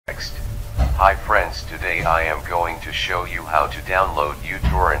Hi friends, today I am going to show you how to download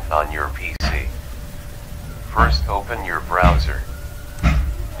uTorrent on your PC. First open your browser.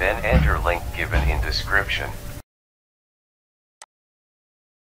 Then enter link given in description.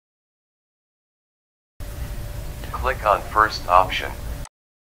 Click on first option.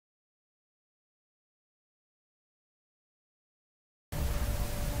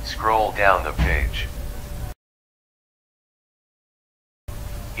 Scroll down the page.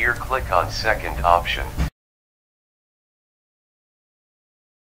 Here click on second option.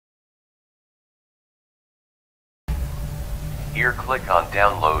 Here click on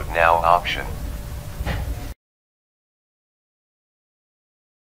download now option.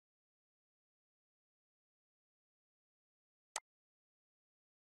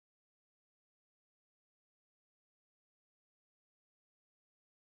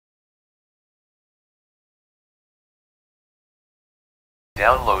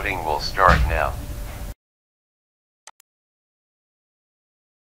 Downloading will start now.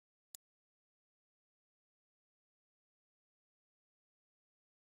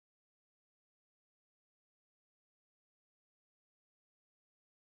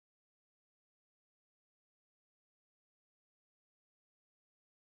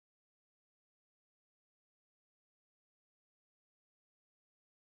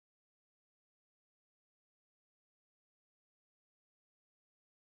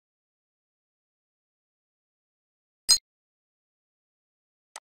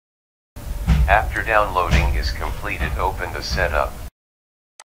 After downloading is completed, open the setup.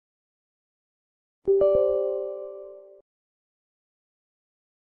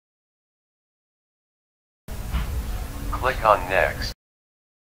 Click on next.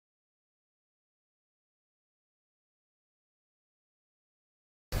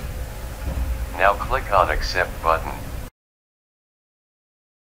 Now click on accept button.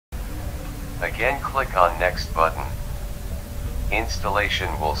 Again click on next button.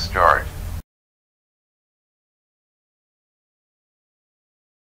 Installation will start.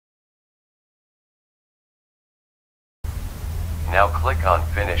 Now click on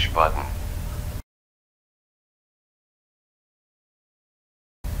finish button.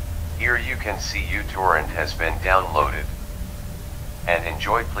 Here you can see uTorrent has been downloaded. And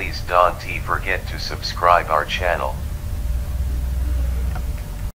enjoy, please don't forget to subscribe our channel.